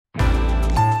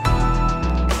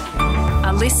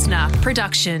listener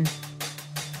production.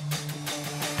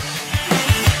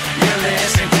 You're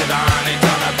listening to the Honey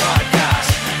Dollar Podcast,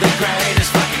 the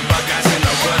greatest fucking podcast in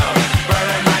the world.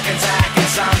 Brother Mike and Zach and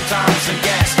sometimes some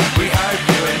guests. We hope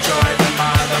you enjoy the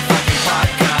motherfucking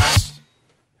podcast.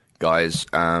 Guys,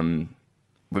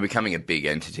 we're becoming a big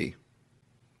entity.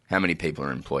 How many people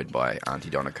are employed by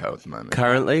Auntie Donna Co. at the moment?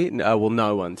 Currently, no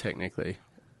one technically.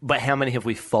 But how many have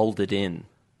we folded in?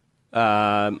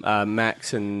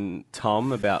 Max and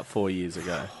Tom about 4 years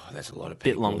ago. Oh, that's a lot of A bit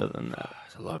people. longer than that.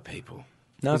 That's a lot of people.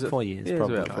 No, Is it- 4 years, yeah, it's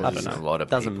probably. about 4 I don't years. know. There's a lot of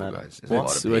Doesn't people, matter. guys. There's a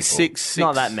lot of We're people. six,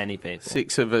 Not that many people.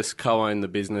 6 of us co-own the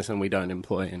business and we don't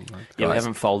employ anyone. Yeah, we Guys.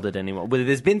 haven't folded anyone. Well,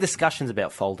 there's been discussions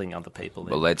about folding other people.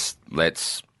 Well, let's.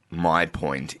 My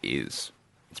point is,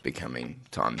 it's becoming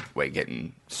time. We're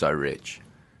getting so rich.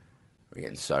 We're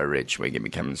getting so rich. We're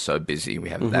becoming so busy. We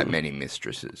have that many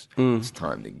mistresses. It's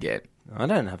time to get. I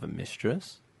don't have a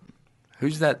mistress.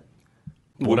 Who's that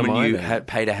What woman am I you then?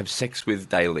 pay to have sex with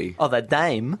daily? Oh, that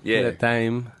dame? Yeah. That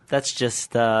dame. That's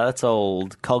just, that's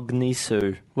old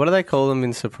Cognisu. What do they call them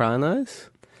in Sopranos?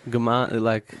 Gumar,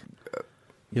 like...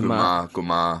 Gumar.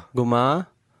 Gumar?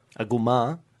 A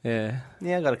gumar? Yeah.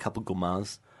 Yeah, I got a couple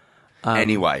gumars.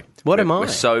 Anyway, what am I? We're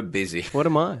so busy. What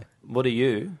am I? What are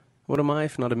you? What am I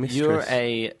if not a mistress? You're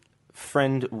a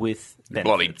friend with benefits.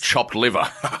 Bloody chopped liver.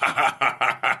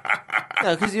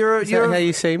 No, because Is that how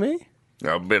you see me?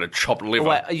 A bit of chopped liver.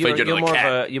 Wait, Feed you to the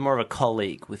cat. you're more of a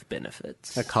colleague with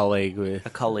benefits. A colleague with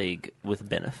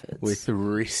benefits. with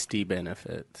wristy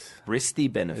benefits.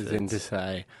 wristy benefits. As in to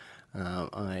say,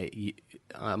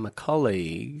 I'm a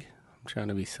colleague. I'm trying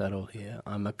to be subtle here.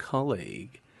 I'm a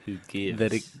colleague Who gives?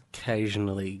 that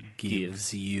occasionally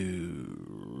gives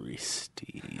you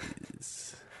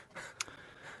wristies.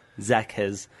 Zach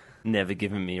has never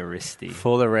given me a wristy.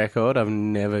 For the record, I've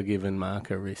never given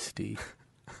Mark a wristy.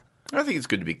 I think it's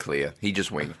good to be clear. He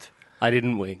just winked. I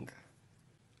didn't wink.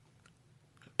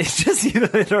 It's just you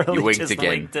literally You winked just again.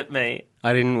 winked at me.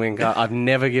 I didn't wink. I've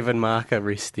never given Mark a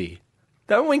wristy.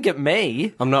 Don't wink at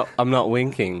me. I'm not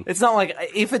winking. It's not like,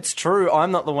 if it's true,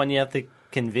 I'm not the one you have to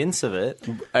convince of it.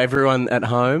 Everyone at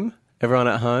home,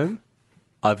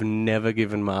 I've never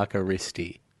given Mark a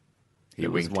wristy. He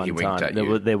There was winked. one He winked time. at There you.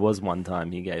 was, there was one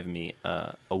time he gave me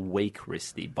a weak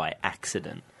wristy by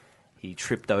accident. He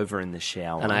tripped over in the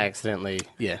shower. And I accidentally,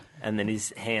 and then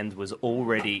his hand was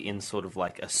already in sort of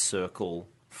like a circle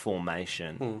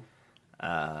formation.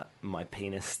 My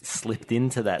penis slipped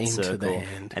into that Into the circle,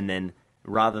 hand. and then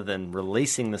rather than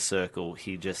releasing the circle,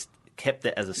 he just kept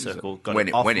it as a circle. Got When it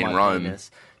it- off when in my Rome.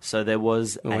 penis. So there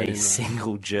was When in a Rome.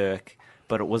 single jerk,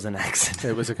 but it was an accident.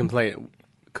 it was a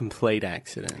complete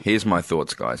accident. Here's my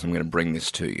thoughts, guys. I'm going to bring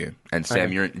this to you. And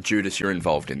Sam, Okay. Judas, you're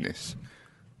involved in this.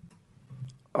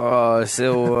 Oh,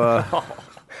 so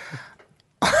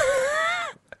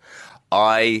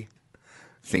I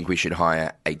think we should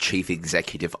hire a chief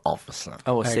executive officer.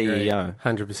 Oh, a CEO.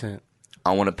 100%.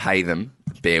 I want to pay them,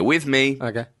 bear with me,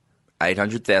 Okay.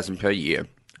 $800,000 per year,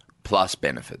 plus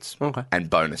benefits Okay. and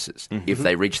bonuses. If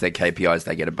they reach their KPIs,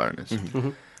 they get a bonus.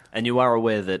 And you are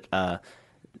aware that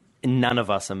none of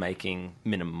us are making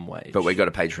minimum wage. But we got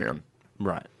a Patreon.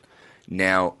 Right.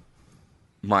 Now,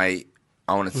 I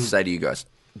want to say to you guys,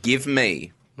 give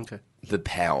me Okay. the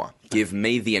power. Give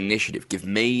me the initiative. Give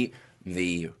me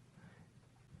the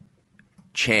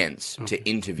chance to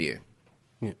interview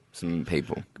Yeah. some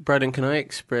people. Broden, can I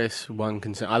express one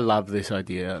concern? I love this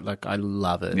idea. Like, I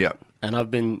love it. Yeah. And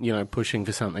I've been, pushing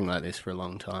for something like this for a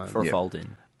long time. For a Yeah.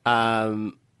 fold-in.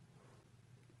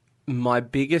 My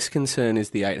biggest concern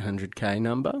is the 800K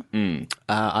number.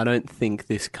 I don't think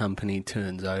this company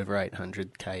turns over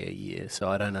 800K a year, so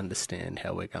I don't understand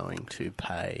how we're going to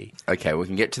pay. Okay, we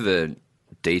can get to the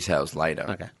details later.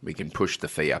 Okay. We can push the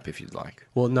fee up if you'd like.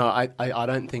 Well, no, I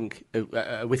don't think,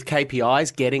 with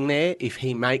KPIs getting there, if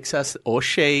he makes us, or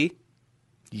she,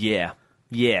 Yeah.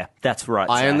 Yeah, that's right.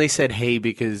 I Zach. only said he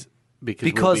because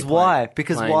Because we'll be why?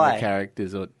 Because playing why? the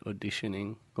characters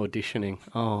auditioning.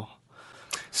 Oh.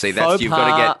 See, that's Faux you've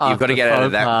got pas to get out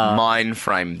of after that faux pas. mind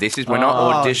frame. We're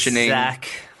not auditioning. Zach.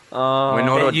 We're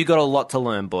not. Man, you got a lot to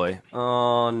learn, boy.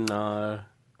 Oh, no.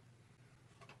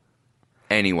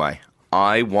 Anyway,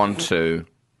 I want to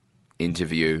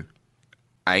interview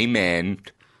a man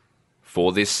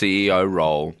for this CEO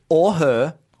role, Or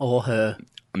her. Or her.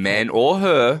 a man or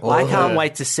her. I can't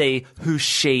wait to see who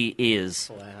she is.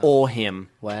 Or him.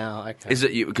 Wow, okay. Is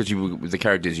it because the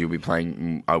characters you'll be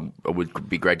playing? It would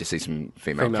be great to see some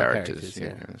female characters.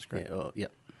 yeah. That's great. Yeah, well,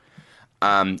 yep.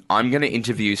 I'm going to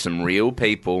interview some real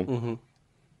people.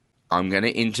 I'm going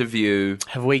to interview.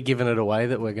 Have we given it away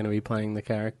that we're going to be playing the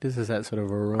characters? Is that sort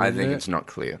of a rule? I think there? it's not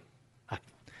clear.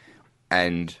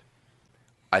 And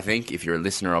I think if you're a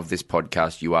listener of this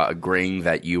podcast, you are agreeing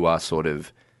that you are sort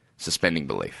of suspending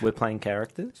belief. We're playing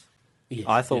characters. Yes,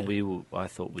 I thought yeah. I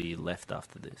thought we left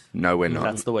after this. No, we're not.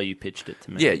 That's the way you pitched it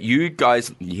to me. Yeah, you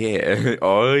guys. Yeah.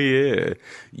 Oh, yeah.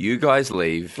 You guys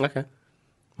leave. Okay.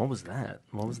 What was that?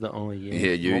 What was the only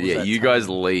year? Yeah, you guys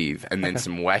leave, and then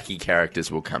some wacky characters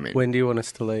will come in When do you want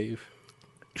us to leave?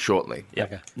 shortly. Yeah.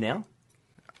 Okay. Now?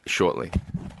 Shortly.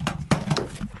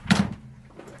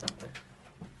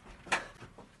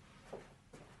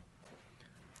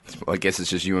 Well, I guess it's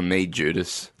just you and me,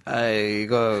 Judas. Hey, you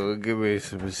gotta give me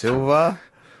some silver.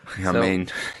 I mean,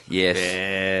 yes.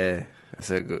 Yeah,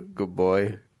 that's a good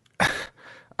boy.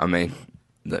 I mean,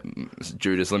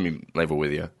 Judas, let me level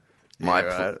with you.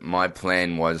 My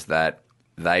plan was that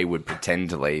they would pretend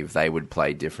to leave. They would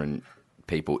play different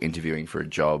people interviewing for a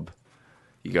job.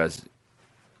 You guys...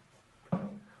 Oh,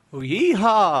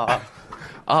 yeehaw!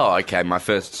 Oh, okay.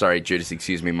 Sorry, Judas,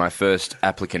 excuse me. My first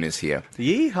applicant is here.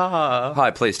 Yeehaw!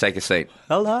 Hi, please take a seat.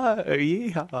 Hello,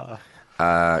 yeehaw!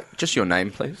 Just your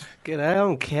name, please. G'day,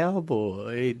 I'm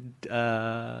Cowboy.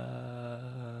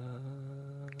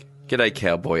 G'day,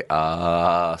 cowboy.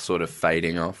 Sort of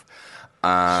fading off.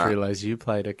 Just realised you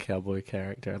played a cowboy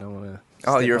character. I don't want to.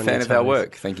 Oh, you're a fan of our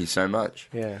work. Thank you so much.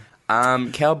 Yeah.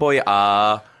 Cowboy,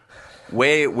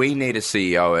 we need a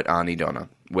CEO at Arnie Donna.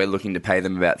 We're looking to pay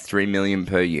them about $3 million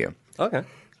per year. Okay.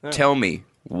 Tell me,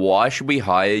 why should we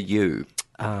hire you?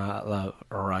 I love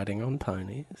riding on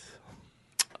ponies.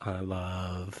 I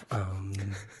love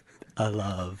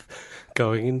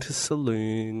going into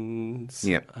saloons.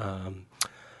 Yep.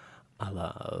 I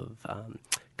love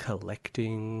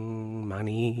collecting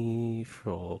money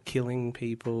for killing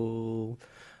people.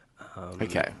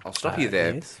 Okay, I'll stop you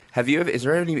there. Yes. Have you ever? Is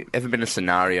there ever been a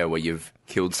scenario where you've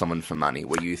killed someone for money?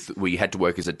 Where you had to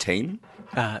work as a team?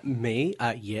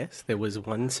 Yes, there was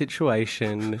one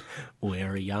situation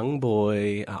where a young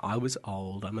boy, I was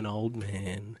old, I'm an old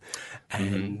man,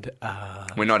 and...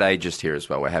 We're not ageist here as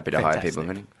well. We're happy to hire people.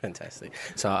 Fantastic.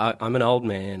 So I'm an old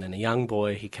man, and a young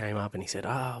boy, he came up and he said,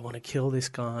 I want to kill this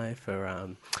guy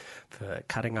for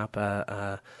cutting up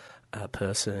a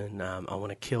person. I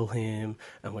want to kill him,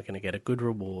 and we're going to get a good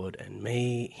reward. And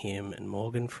me, him, and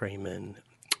Morgan Freeman,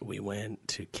 we went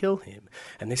to kill him.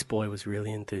 And this boy was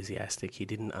really enthusiastic. He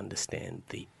didn't understand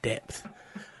the depth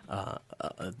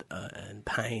and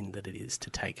pain that it is to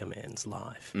take a man's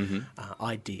life.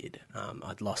 I did.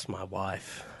 I'd lost my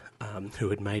wife, who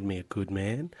had made me a good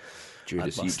man.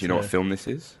 Judas, do you know what film this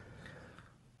is?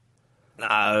 No,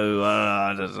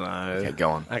 I don't know. Okay, go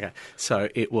on. Okay, so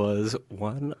it was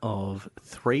one of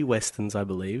 3 westerns, I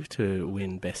believe, to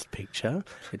win Best Picture.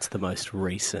 It's the most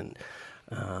recent.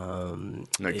 No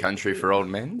Country for Old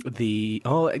Men?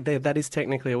 That is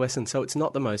technically a western, so it's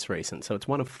not the most recent. So it's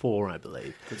one of 4, I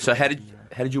believe. So how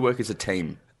did you work as a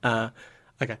team?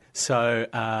 Okay, so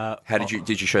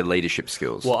Did you show leadership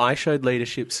skills? Well, I showed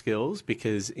leadership skills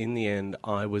because in the end,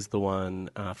 I was the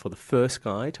one for the first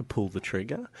guy to pull the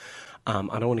trigger.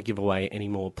 I don't want to give away any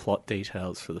more plot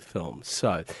details for the film.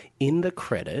 So, in the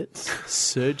credits,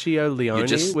 Sergio Leone you're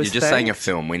just thanked, saying a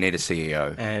film. We need a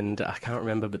CEO. and I can't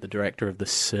remember, but the director of The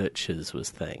Searchers was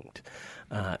thanked.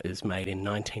 It was made in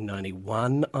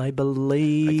 1991, I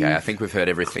believe. Okay, I think we've heard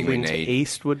everything Clint we need.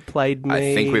 Eastwood played me.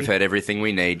 I think we've heard everything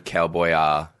we need. Cowboy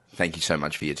R. Thank you so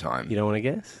much for your time. You don't want to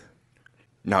guess?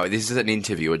 No, this is an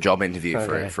interview, a job interview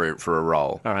Okay. for a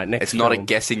role. All right, next It's not a film.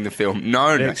 guessing the film.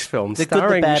 No. Next film. Is it good, the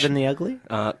starring bad, and the ugly?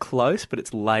 Close, but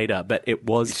it's later. But it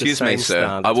was Excuse the same me, sir.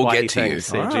 star. I That's will why get he to you.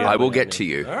 thanked Sergio I will Leone. get to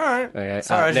you. All right. Okay,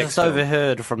 Sorry, I next just film.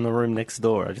 overheard from the room next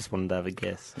door. I just wanted to have a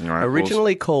guess. All right,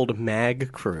 Originally called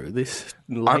Mag Crew. This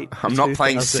late I'm not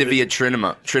playing 2000 Sivia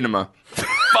Trinema.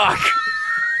 Fuck!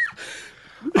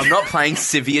 I'm not playing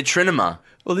Sivia Trinema.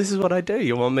 Well, this is what I do.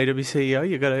 You want me to be CEO?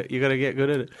 You gotta get good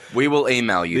at it. We will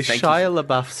email you. The Thank Shia you.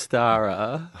 LaBeouf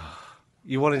starer.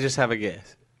 You want to just have a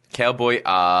guess? Cowboy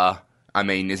R. I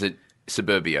mean, is it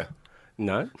Suburbia?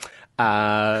 No.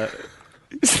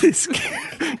 This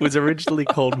was originally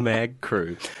called Mag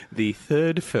Crew, the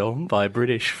third film by a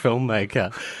British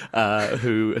filmmaker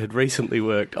who had recently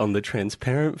worked on the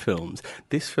Transparent films.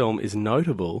 This film is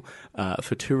notable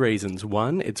for 2 reasons.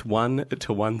 One, it's 1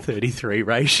 to 133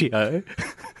 ratio,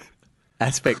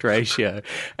 aspect ratio,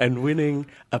 and winning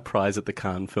a prize at the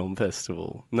Cannes Film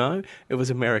Festival. No, it was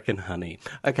American Honey.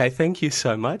 Okay, thank you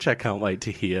so much. I can't wait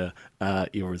to hear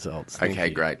your results. Thank Okay,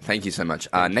 you. great. Thank you so much.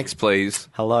 Next, please.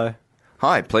 Hello.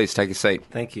 Hi, please take a seat.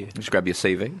 Thank you. Just grab your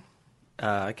CV.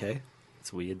 Okay.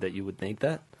 It's weird that you would need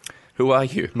that. Who are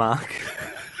you? Mark.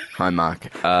 Hi, Mark.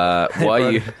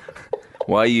 Why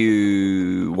are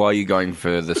you going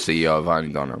for the CEO of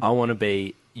Arnie Donna? I want to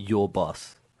be your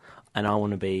boss, and I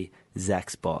want to be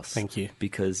Zach's boss. Thank you.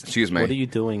 Because Excuse me. what are you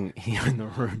doing here in the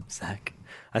room, Zach?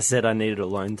 I said I needed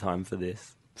alone time for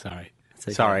this. Sorry.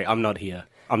 okay. Sorry, I'm not here.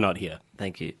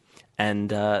 Thank you. And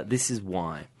this is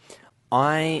why.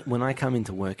 When I come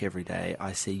into work every day,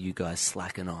 I see you guys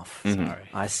slacking off. Sorry.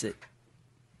 I see.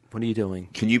 What are you doing?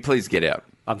 Can you please get out?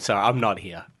 I'm sorry, I'm not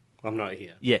here.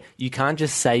 Yeah, you can't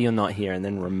just say you're not here and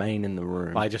then remain in the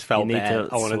room. I just felt You need bad.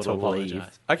 I wanted to sort of leave.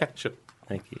 apologise. Okay, sure.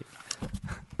 Thank you.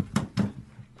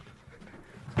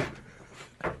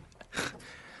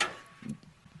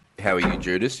 How are you,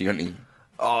 Judas? You got any?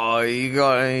 Oh, you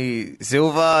got any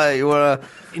silver? You wanna?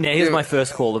 Now, here's my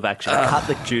first call of action. Cut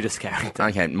the Judas character.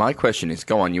 Okay, my question is,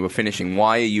 go on, you were finishing.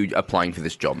 Why are you applying for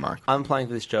this job, Mark? I'm applying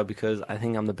for this job because I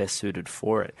think I'm the best suited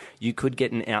for it. You could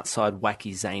get an outside,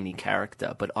 wacky, zany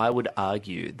character, but I would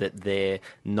argue that their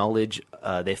knowledge,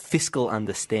 their fiscal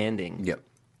understanding, Yep.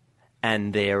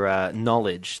 and their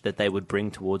knowledge that they would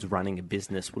bring towards running a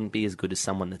business wouldn't be as good as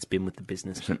someone that's been with the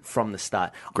business from the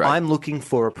start. Great. I'm looking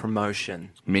for a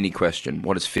promotion. Mini question.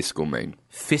 What does fiscal mean?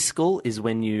 Fiscal is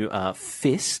when you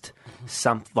fist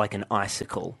like an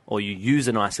icicle, or you use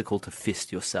an icicle to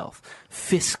fist yourself.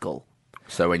 Fiscal.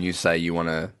 So when you say you want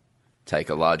to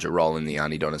take a larger role in the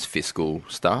Auntie Donna's fiscal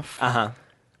stuff,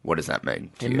 what does that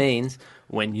mean to It you? means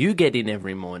when you get in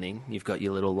every morning, you've got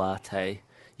your little latte,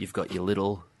 you've got your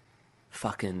little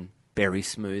fucking berry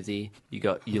smoothie, you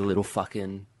got your little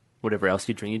fucking whatever else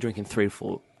you drink. You're drinking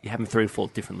you're having 3 or 4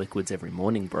 different liquids every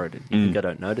morning, Broden. You think I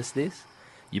don't notice this?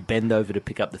 You bend over to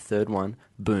pick up the third one,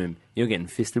 boom, you're getting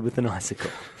fisted with an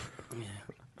icicle.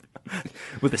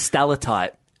 With a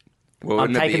stalactite. Well,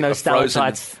 I'm wouldn't it taking be those a frozen,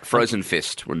 stalactites. frozen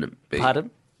fist, wouldn't it be? Pardon?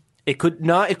 It could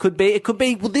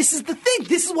be. Well, this is the thing.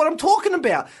 This is what I'm talking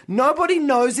about. Nobody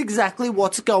knows exactly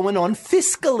what's going on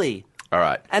fiscally. All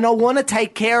right. And I want to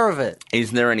take care of it.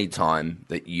 Is there any time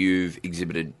that you've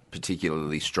exhibited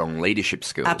particularly strong leadership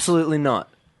skills? Absolutely not.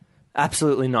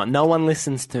 Absolutely not. No one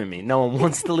listens to me. No one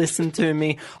wants to listen to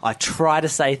me. I try to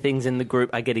say things in the group.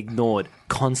 I get ignored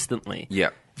constantly. Yeah.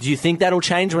 Do you think that'll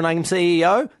change when I'm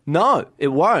CEO? No, it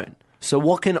won't. So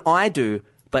what can I do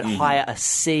but hire a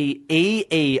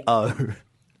CEO?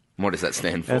 What does that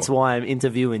stand for? That's why I'm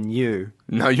interviewing you.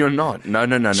 No, you're not.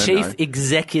 No. Chief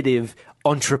Executive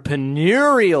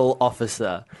Entrepreneurial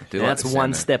Officer. Do Now, like that's the sound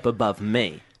one there. step above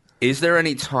me. Is there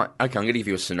any time... Okay, I'm going to give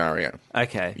you a scenario.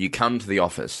 Okay. You come to the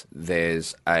office,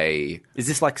 there's a... Is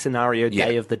this like scenario Yeah.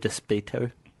 Day of the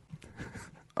Despito?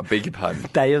 I beg your pardon.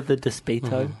 Day of the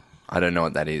Despito? I don't know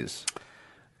what that is.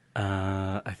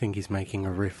 I think he's making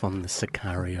a riff on the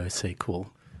Sicario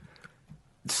sequel.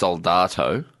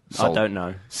 Soldato. I don't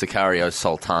know. Sicario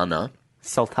Sultana.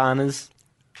 Sultanas?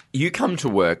 You come to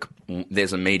work,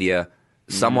 there's a media...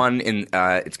 Someone in...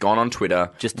 it's gone on Twitter.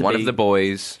 Just to one be- of the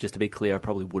boys... Just to be clear, I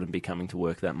probably wouldn't be coming to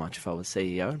work that much if I was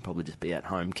CEO. I'd probably just be at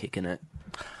home kicking it.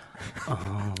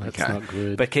 Oh, that's Okay. not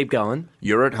good. But keep going.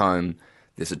 You're at home.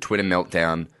 There's a Twitter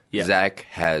meltdown. Yep. Zach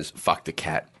has fucked a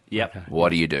cat. Yep. What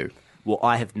do you do? Well,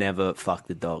 I have never fucked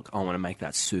a dog. I want to make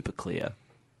that super clear.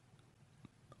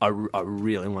 I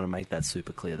really want to make that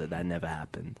super clear that never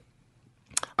happened.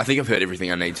 I think I've heard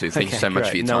everything I need to. Thank you so much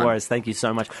great. for your No time. worries. Thank you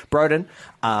so much. Broden,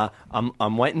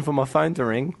 I'm waiting for my phone to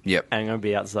ring. Yep. And I'm going to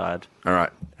be outside. All right.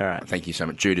 All right. Thank you so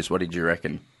much. Judas, what did you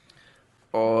reckon?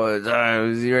 Oh,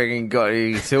 does you reckon got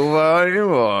any silver on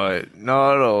him or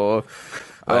not? Or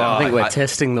I think we're I-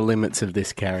 testing the limits of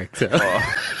this character.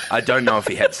 I don't know if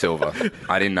he had silver.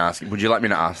 I didn't ask. Would you like me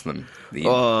to ask them?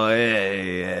 oh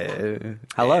yeah.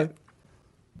 Hello?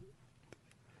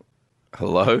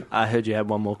 Hello? I heard you had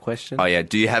one more question. Oh, yeah.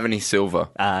 Do you have any silver?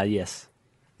 Yes.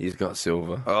 He's got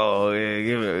silver. Oh yeah,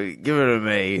 give it to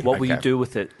me. What will you Okay. do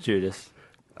with it, Judas?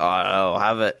 I'll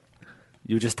have it.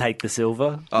 You'll just take the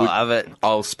silver? I'll have it.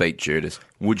 I'll speak, Judas.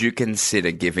 Would you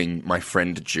consider giving my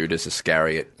friend Judas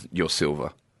Iscariot your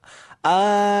silver?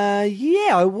 Yeah,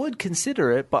 I would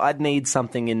consider it, but I'd need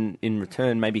something in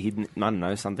return. Maybe I don't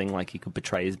know, something like he could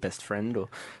betray his best friend or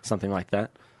something like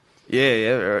that.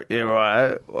 Yeah,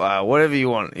 right. Whatever you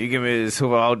want. You give me the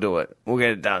silver, I'll do it. We'll get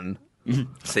it done.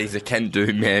 Caesar can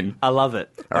do, man. I love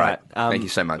it. All right. Thank you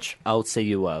so much. I'll see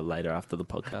you later after the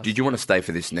podcast. Did you want to stay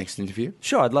for this next interview?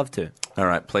 Sure, I'd love to. All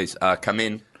right, please come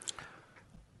in.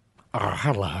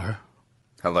 Hello.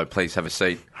 Hello, please have a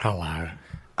seat. Hello.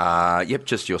 Yep,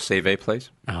 just your CV,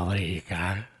 please. Oh, there you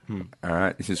go. All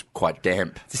right, this is quite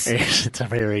damp. Yes, it's a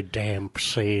very damp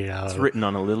CEO. It's written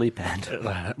on a lily pad.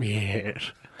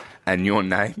 Yes. And your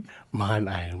name? My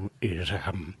name is,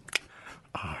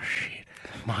 oh shit.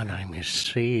 My name is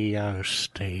CEO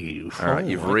Steve. All right,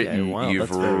 you've written. wow,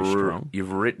 that's very strong.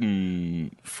 You've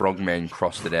written Frogman,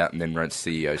 crossed it out, and then wrote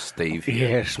CEO Steve. Here.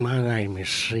 Yes, my name is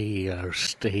CEO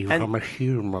Steve. And- I'm a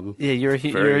human. Yeah, you're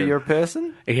Very you're a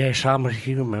person. Yes, I'm a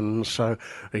human, so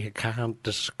you can't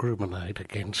discriminate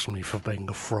against me for being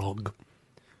a frog.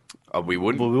 We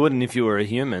wouldn't, Well, we wouldn't if you were a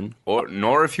human.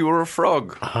 nor if you were a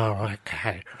frog. Oh,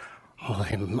 okay. Well,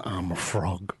 then I'm a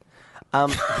frog.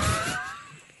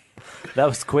 That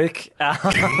was quick. All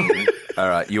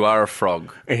right, you are a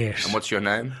frog. Yes. And what's your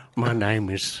name? My name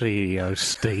is CEO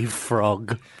Steve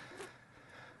Frog.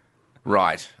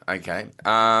 Right. Okay.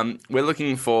 We're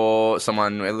looking for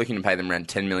someone. We're looking to pay them around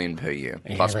 10 million per year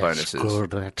plus Yeah, that's bonuses. good.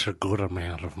 That's a good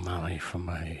amount of money for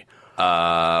me.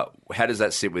 How does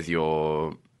that sit with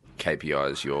your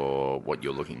KPIs? What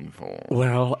you're looking for?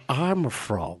 Well, I'm a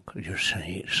frog, you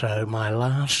see, so my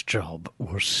last job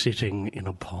was sitting in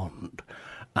a pond.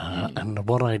 And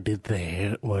what I did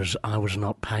there was I was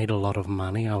not paid a lot of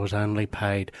money. I was only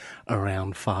paid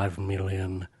around $5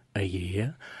 million a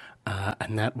year.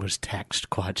 And that was taxed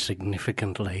quite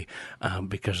significantly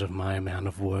because of my amount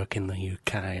of work in the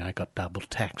UK. I got double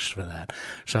taxed for that.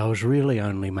 So I was really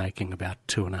only making about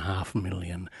 $2.5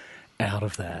 million out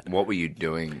of that. What were you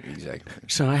doing exactly?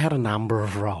 So I had a number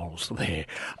of roles there.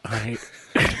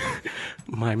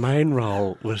 My main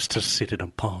role was to sit in a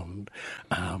pond,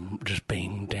 just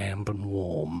being damp and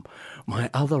warm. My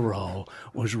other role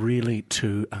was really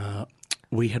to...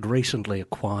 we had recently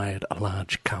acquired a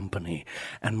large company,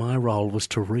 and my role was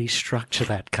to restructure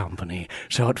that company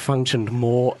so it functioned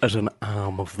more as an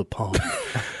arm of the pond.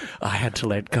 I had to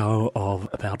let go of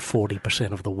about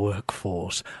 40% of the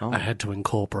workforce. I had to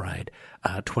incorporate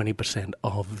 20%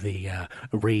 of the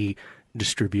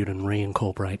redistribute and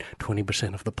reincorporate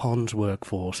 20% of the pond's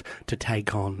workforce to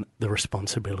take on the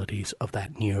responsibilities of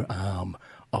that new arm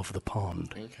of the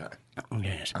pond. Okay.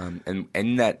 Yes. And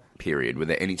in that period, were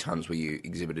there any times where you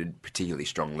exhibited particularly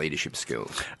strong leadership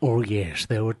skills? Oh, yes,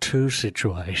 there were two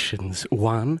situations.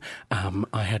 One,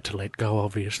 I had to let go,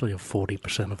 obviously, of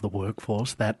 40% of the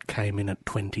workforce. That came in at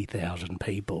 20,000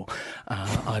 people.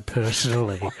 I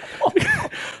personally...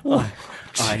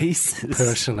 Jesus. I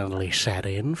personally sat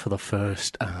in for the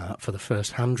first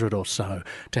 100 or so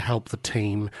to help the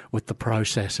team with the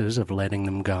processes of letting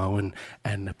them go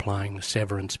and applying the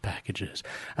severance packages.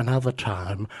 Another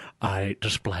time I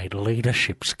displayed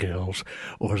leadership skills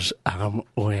was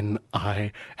when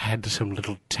I had some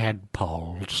little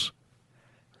tadpoles.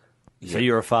 So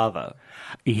you're a father.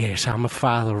 Yes, I'm a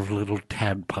father of little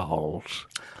tadpoles.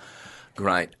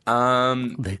 Great.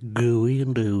 They're gooey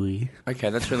and dewy. Okay,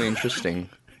 that's really interesting.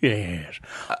 Yes,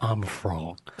 I'm a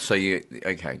frog. So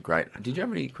okay, great. Did you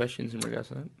have any questions in regards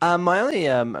to that?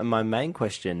 My main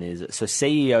question is: so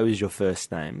CEO is your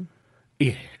first name,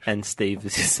 Yes, and Steve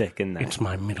is your second name. it's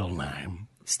my middle name.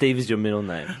 Steve is your middle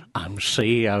name. I'm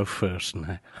CEO first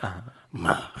name.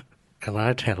 Mark, can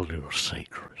I tell you a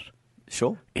secret?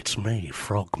 Sure. It's me,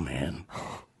 Frogman.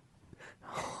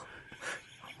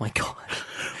 My God.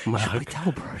 Mark, Shall we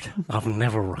tell Broden? I've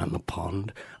never run a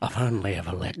pond. I've only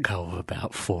ever let go of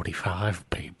about 45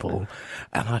 people,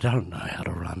 and I don't know how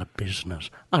to run a business.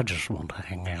 I just want to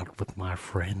hang out with my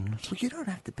friends. Well, you don't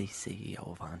have to be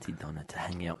CEO of Auntie Donna to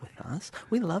hang out with us.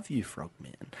 We love you,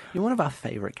 Frogman. You're one of our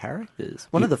favourite characters.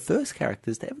 One of the first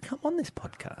characters to ever come on this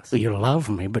podcast. You love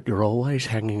me, but you're always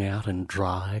hanging out in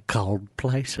dry, cold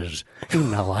places. You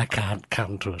know I can't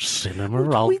come to a cinema.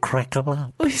 I'll crackle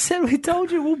up. We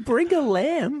told you we'll bring a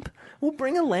lamp. We'll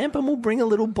bring a lamp and we'll bring a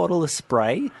little bottle of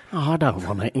spray. I don't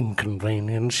want to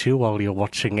inconvenience you while you're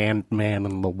watching Ant-Man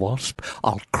and the Wasp.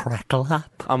 I'll crackle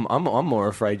up. I'm more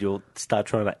afraid you'll start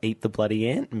trying to eat the bloody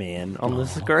Ant-Man on the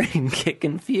screen. Get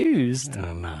confused.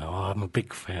 Oh, no, I'm a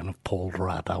big fan of Paul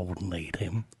Rudd. I wouldn't eat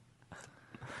him.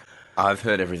 I've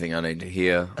heard everything I need to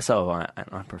hear. So I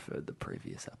preferred the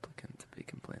previous applicant, to be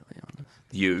completely honest.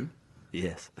 You.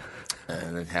 Yes.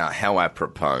 And how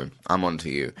apropos. I'm on to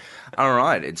you. All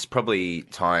right, it's probably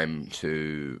time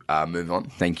to move on.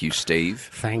 Thank you, Steve.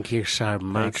 Thank you so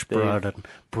much, Steve. Broden.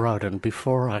 Broden,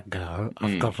 before I go,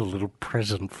 I've got a little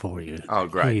present for you. Oh,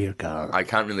 great. Here you go. I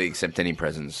can't really accept any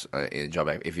presents in a job.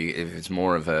 If it's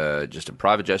more of just a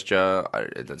private gesture,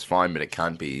 that's fine, but it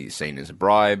can't be seen as a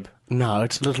bribe. No,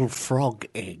 it's little frog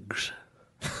eggs.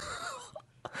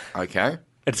 Okay.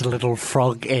 It's little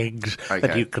frog eggs that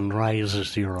Okay. you can raise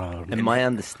as your own. And my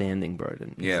understanding,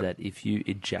 Broden, is Yeah. that if you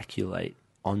ejaculate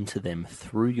onto them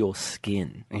through your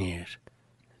skin, Yes.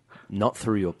 not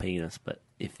through your penis, but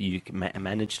if you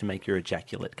manage to make your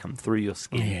ejaculate come through your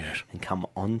skin Yes. and come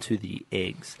onto the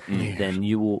eggs, then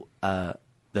you will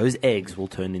those eggs will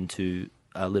turn into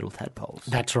little tadpoles.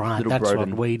 That's right. Little That's Broden.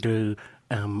 what we do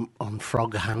on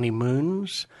frog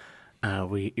honeymoons.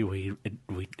 We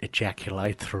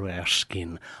ejaculate through our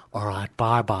skin. All right,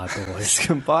 bye, boys.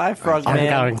 Goodbye, frog I'm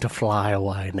man. going to fly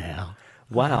away now.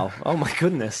 Wow. Oh, my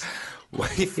goodness.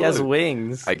 He has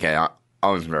wings. Okay, I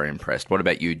was very impressed. What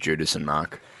about you, Judas and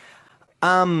Mark?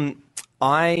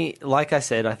 Like I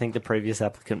said, I think the previous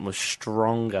applicant was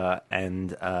stronger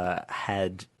and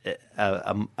had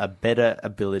a better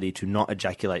ability to not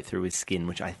ejaculate through his skin,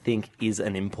 which I think is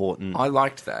an important. I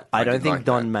liked that. I don't did think like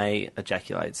Don that. May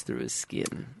ejaculates through his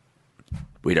skin.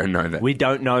 We don't know that. We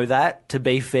don't know that. To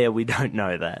be fair, we don't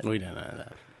know that. We don't know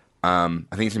that.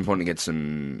 I think it's important to get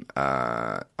some.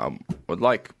 I'd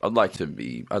like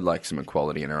some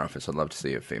equality in our office. I'd love to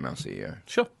see a female CEO.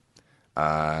 Sure.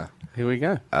 Here we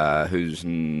go. Who's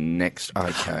next?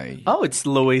 Okay. Oh, it's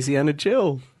Louisiana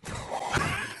Jill.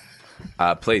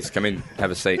 Please come in. Have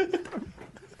a seat.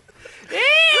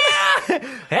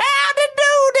 Howdy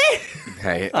doody!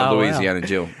 Hey, wow. Louisiana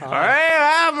Jill. Hey,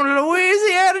 I'm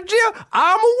Louisiana Jill.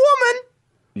 I'm a woman.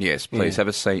 Yes, please have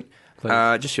a seat.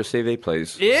 Just your CV,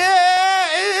 please. Yeah.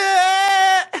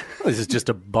 This is just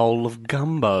a bowl of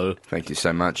gumbo. Thank you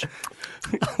so much.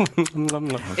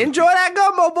 Enjoy that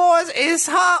gumbo, boys. It's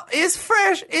hot. It's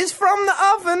fresh. It's from the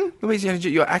oven. Louisiana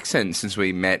Jill, your accent since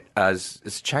we met has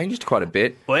changed quite a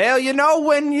bit. Well, you know,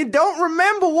 when you don't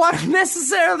remember what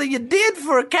necessarily you did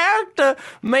for a character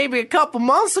maybe a couple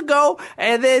months ago,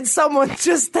 and then someone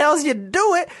just tells you to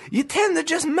do it, you tend to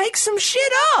just make some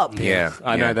shit up. Yeah,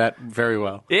 I know that very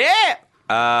well.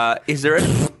 Yeah. Is there a...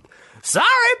 Sorry,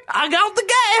 I got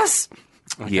the gas.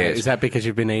 Yes. Is that because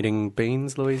you've been eating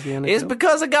beans, Louisiana It's Jill?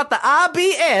 because I got the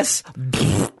IBS.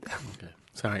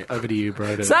 Sorry, over to you,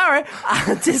 Broden. Sorry,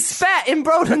 I just spat in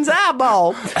Broden's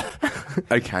eyeball.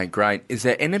 Okay, great. Is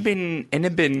there Enabin? And a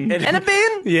bin?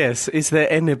 Yes, is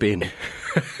there any bin?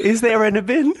 Is there any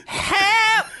bin?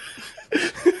 Help!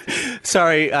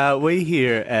 Sorry, we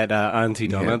here at Auntie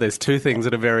Donna, there's two things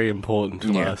that are very important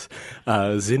to us.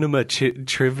 Cinema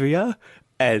trivia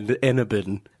and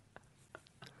Enabin.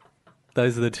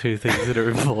 Those are the two things that are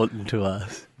important to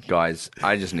us. Guys,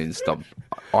 I just need to stop.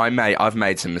 I've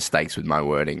made some mistakes with my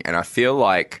wording, and I feel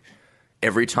like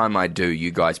every time I do,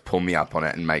 you guys pull me up on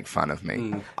it and make fun of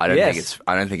me. I don't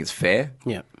think it's fair.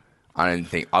 Yeah.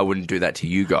 I wouldn't do that to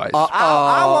you guys.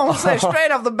 I won't say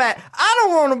straight off the bat, I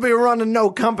don't want to be running no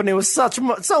company with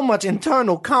so much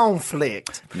internal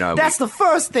conflict. No, That's the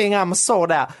first thing I'm going to sort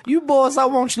out. You boys, I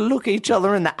want you to look at each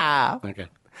other in the eye. Okay.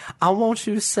 I want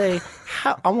you to say,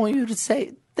 I want you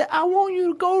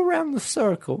to go around the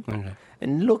circle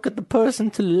and look at the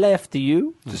person to the left of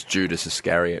you. Just Judas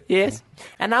Iscariot. Yes.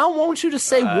 And I want you to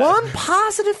say one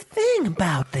positive thing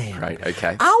about them. Right,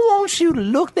 okay. I want you to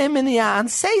look them in the eye and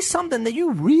say something that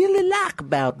you really like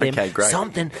about them. Okay, great.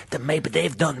 Something that maybe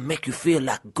they've done to make you feel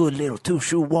like a good little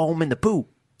two-shoe warm in the poo.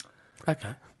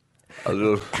 Okay. A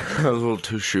little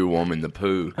two-shoe warm in the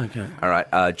poo. Okay. All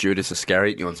right, Judas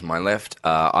Iscariot, you're on to my left.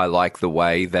 I like the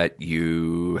way that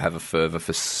you have a fervour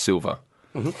for silver.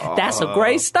 That's a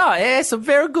great start. Yeah, it's a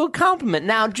very good compliment.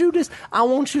 Now, Judas, I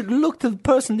want you to look to the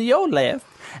person to your left,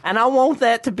 and I want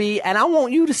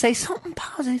you to say something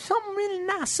positive, something really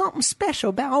nice, something special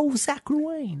about old Zachary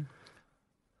Wayne.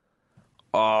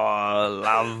 Oh,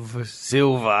 love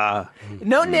silver.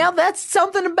 No, now that's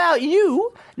something about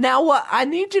you. Now, what I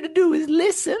need you to do is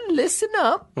listen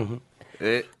up,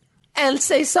 and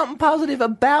say something positive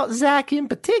about Zach in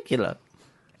particular.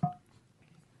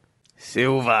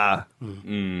 Silver.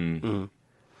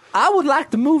 I would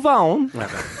like to move on.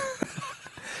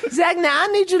 Zach, now I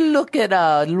need you to look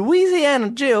at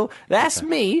Louisiana Jill. That's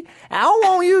me. And I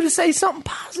want you to say something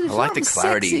positive, I like the something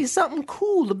clarity. sexy, something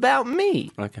cool about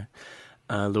me. Okay.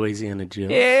 Louisiana Jill.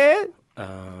 Yeah.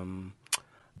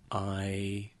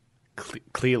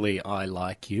 Clearly I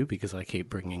like you because I keep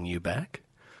bringing you back.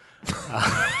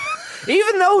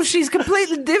 Even though she's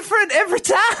completely different every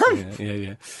time.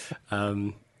 Yeah.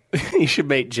 You should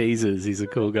meet Jesus. He's a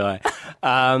cool guy.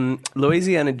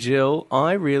 Louisiana Jill,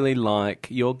 I really like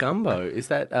your gumbo. Is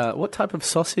that what type of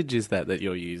sausage is that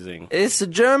you're using? It's a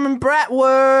German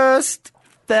bratwurst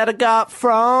that I got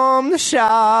from the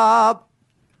shop.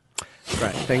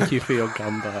 Great. Thank you for your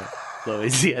gumbo,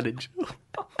 Louisiana Jill.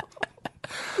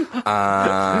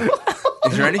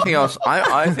 Is there anything else?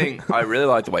 I think I really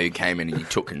like the way you came in and you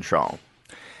took control.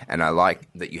 And I like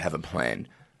that you have a plan.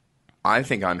 I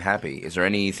think I'm happy. Is there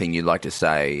anything you'd like to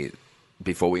say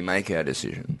before we make our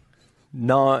decision?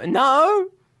 No,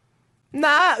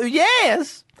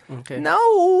 yes. Okay.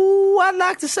 No, I'd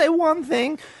like to say one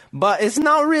thing, but it's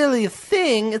not really a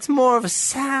thing. It's more of a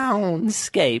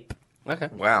soundscape. Okay.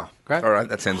 Wow. Great. All right,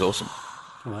 that sounds awesome.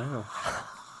 Wow.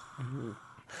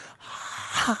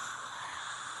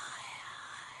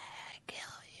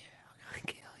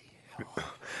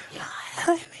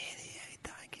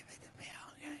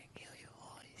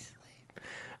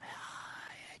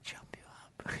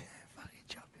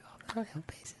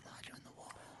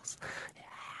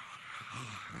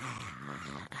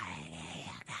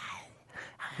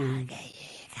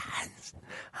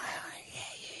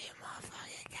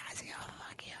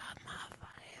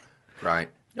 Right.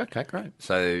 Okay, great.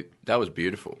 So that was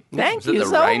beautiful. Thank Was it you the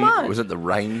so rain, much. Was it the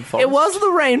rainforest? It was the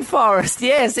rainforest,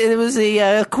 yes. It was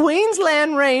the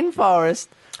Queensland rainforest.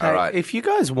 All right. If you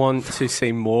guys want to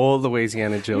see more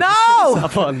Louisiana Jill, No! just hit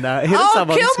us up on hit us I'll up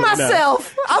on kill Twitter.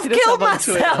 myself. I've Hit us killed up on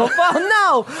Twitter.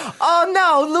 myself. Oh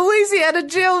no, Louisiana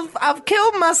Jill. I've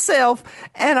killed myself,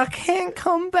 and I can't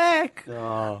come back.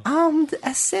 Oh. I'm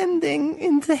ascending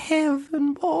into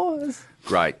heaven, boys.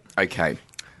 Great. Okay.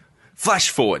 Flash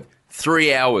forward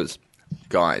 3 hours,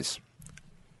 guys.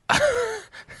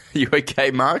 You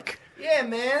okay, Mark? Yeah,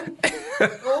 man.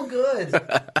 All good.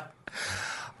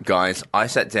 Guys, I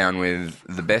sat down with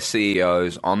the best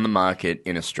CEOs on the market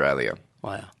in Australia.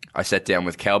 Wow. I sat down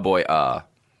with Cowboy R.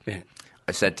 Yeah.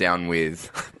 I sat down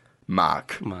with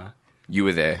Mark. Mark. You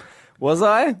were there. Was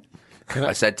I?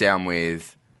 I sat down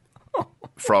with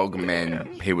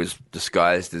Frogman. He was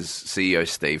disguised as CEO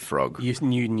Steve Frog.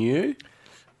 You knew?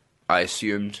 I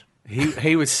assumed.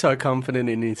 He was so confident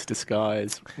in his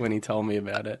disguise when he told me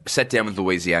about it. Sat down with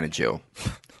Louisiana Jill.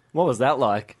 What was that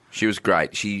like? She was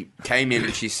great. She came in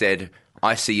and she said,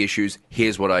 I see issues,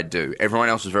 here's what I do. Everyone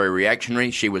else was very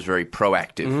reactionary. She was very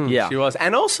proactive. Yeah. She was.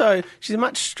 And also, she's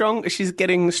much stronger. She's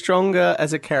getting stronger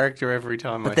as a character every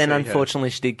time But I then, see her. unfortunately,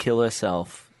 she did kill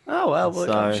herself. Oh, well,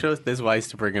 So- I'm sure there's ways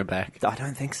to bring her back. I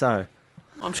don't think so.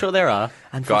 I'm sure there are.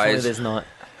 Unfortunately, Guys. there's not.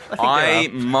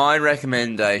 My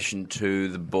recommendation to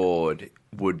the board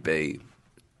would be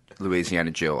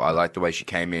Louisiana Jill. I like the way she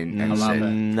came in and said,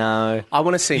 No. I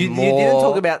want to see You more. didn't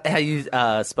talk about how you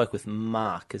spoke with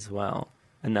Mark as well.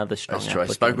 Another strong that's true. I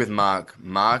applicant. spoke with Mark.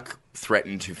 Mark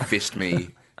threatened to fist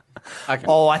me.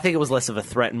 Oh, I think it was less of a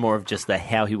threat and more of just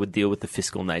how he would deal with the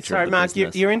fiscal nature Sorry, of the Mark,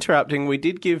 business. you're interrupting. We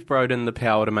did give Broden the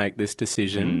power to make this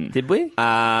decision. Did we?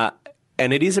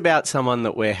 And it is about someone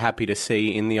that we're happy to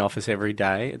see in the office every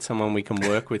day. It's someone we can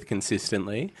work with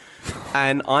consistently.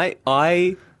 And I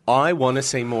want to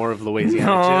see more of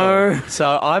Louisiana Jill.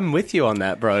 So I'm with you on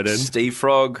that, Broden. Steve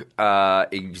Frog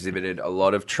exhibited a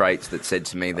lot of traits that said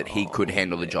to me that he could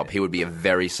handle the job. He would be a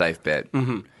very safe bet.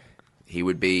 Mm-hmm.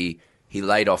 He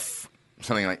laid off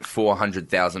something like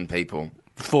 400,000 people.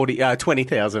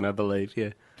 20,000, I believe, yeah.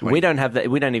 We don't have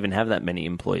that. We don't even have that many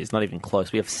employees. Not even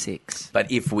close. We have 6.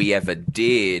 But if we ever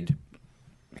did,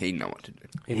 he'd know what to do.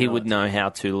 He would know how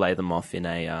to lay them off in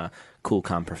a cool,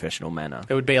 calm, professional manner.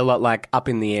 It would be a lot like Up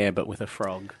in the Air, but with a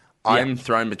frog. I'm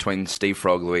thrown between Steve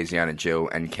Frog, Louisiana Jill,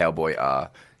 and Cowboy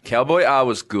R. Cowboy R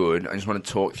was good. I just want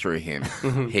to talk through him.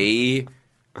 He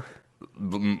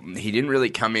didn't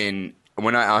really come in.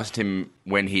 When I asked him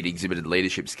when he'd exhibited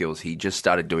leadership skills, he just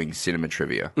started doing cinema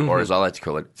trivia, or as I like to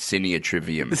call it,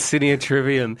 Cineatrivium. Cinea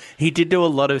Trivium. He did do a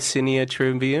lot of Cinea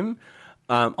Trivium.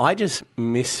 I just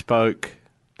misspoke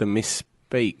the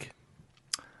misspeak.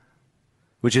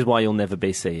 Which is why you'll never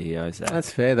be CEO, Zach.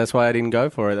 That's fair. That's why I didn't go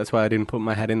for it. That's why I didn't put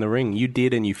my hat in the ring. You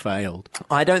did, and you failed.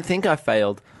 I don't think I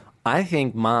failed. I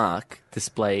think Mark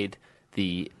displayed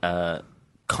the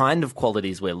kind of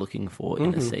qualities we're looking for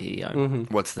in a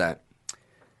CEO. What's that?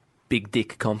 Big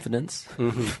dick confidence.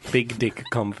 Big dick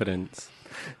confidence.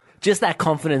 Just that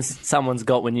confidence someone's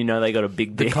got when you know they got a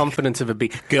big The dick. confidence of a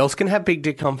big... Girls can have big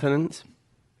dick confidence.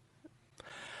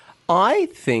 I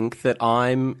think that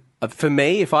I'm... For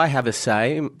me, if I have a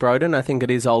say, Broden, I think it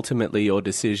is ultimately your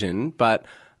decision. But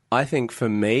I think for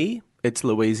me, it's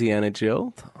Louisiana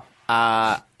Jill.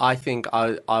 I think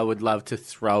I would love to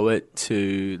throw it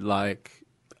to, like,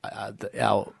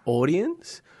 our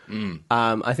audience.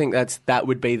 I think that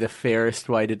would be the fairest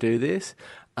way to do this.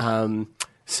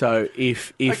 So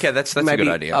if Okay, that's a maybe,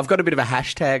 good idea. I've got a bit of a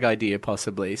hashtag idea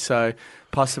possibly. So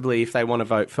possibly if they want to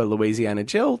vote for Louisiana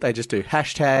Jill, they just do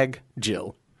hashtag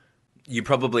Jill. You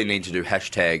probably need to do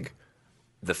hashtag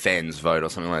the fans vote or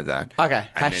something like that. Okay,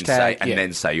 and hashtag,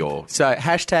 then say your. So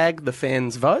hashtag the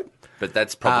fans vote. But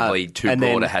that's probably too and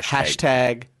broad then a hashtag.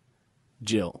 Hashtag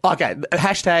Jill. Okay,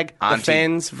 hashtag Auntie. the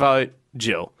fans vote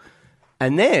Jill.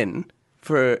 And then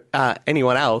for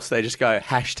anyone else, they just go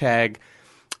hashtag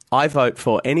I vote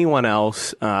for anyone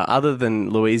else other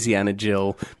than Louisiana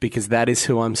Jill because that is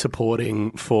who I'm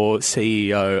supporting for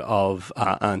CEO of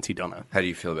Auntie Donna. How do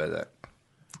you feel about that?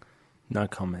 No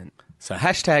comment. So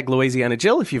hashtag Louisiana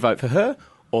Jill if you vote for her,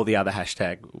 or the other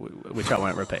hashtag, which I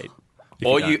won't repeat. if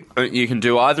Or don't. you can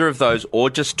do either of those, or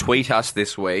just tweet us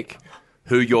this week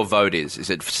who your vote is. Is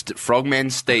it Frogman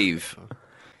Steve?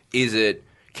 Is it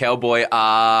Cowboy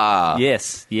R?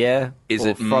 Yes, yeah. Is Or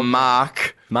it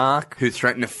Mark, Mark? who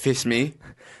threatened to fist me?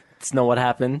 It's not what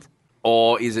happened.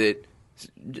 Or is it...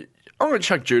 I'm going to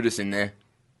chuck Judas in there.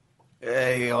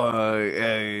 Hey,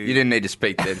 You didn't need to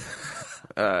speak then.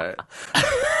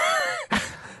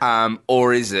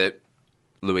 Or is it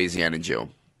Louisiana Jill?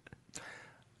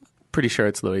 Pretty sure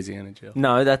it's Louisiana Jill.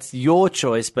 No, that's your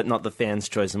choice, but not the fans'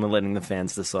 choice, and we're letting the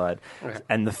fans decide.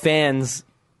 And the fans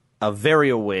are very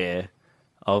aware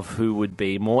of who would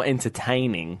be more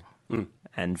entertaining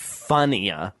and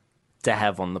funnier to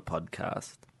have on the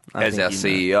podcast. As our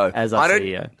CEO. As our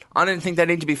CEO. I don't think they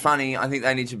need to be funny. I think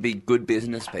they need to be good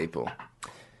business people.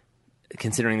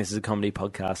 Considering this is a comedy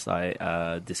podcast,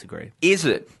 I disagree. Is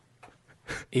it?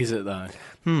 Is it though?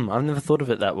 I've never thought of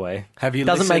it that way. Have you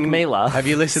Doesn't make listened- me laugh. Have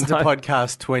you listened so- to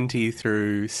podcast 20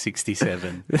 through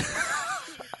 67?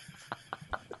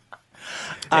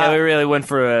 Yeah, we really went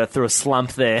through a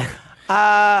slump there.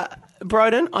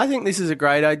 Broden, I think this is a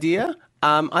great idea.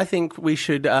 I think we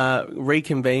should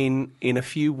reconvene in a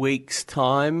few weeks'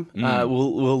 time.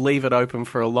 We'll leave it open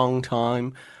for a long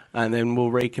time, and then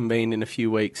we'll reconvene in a few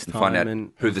weeks' time. Find out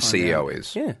and who the find CEO out.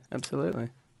 is. Yeah, absolutely.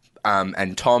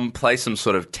 And Tom, play some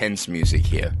sort of tense music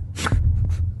here.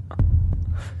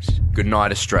 Good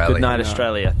night, Australia. Good night,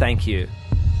 Australia. Thank you.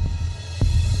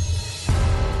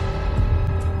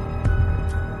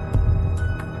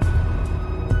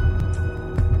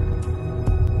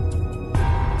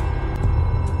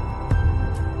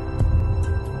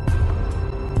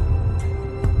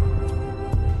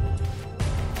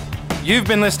 You've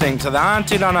been listening to the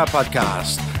Auntie Donna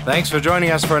podcast. Thanks for joining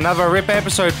us for another RIP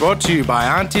episode brought to you by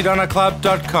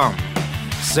AuntieDonnaClub.com.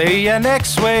 See you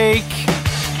next week.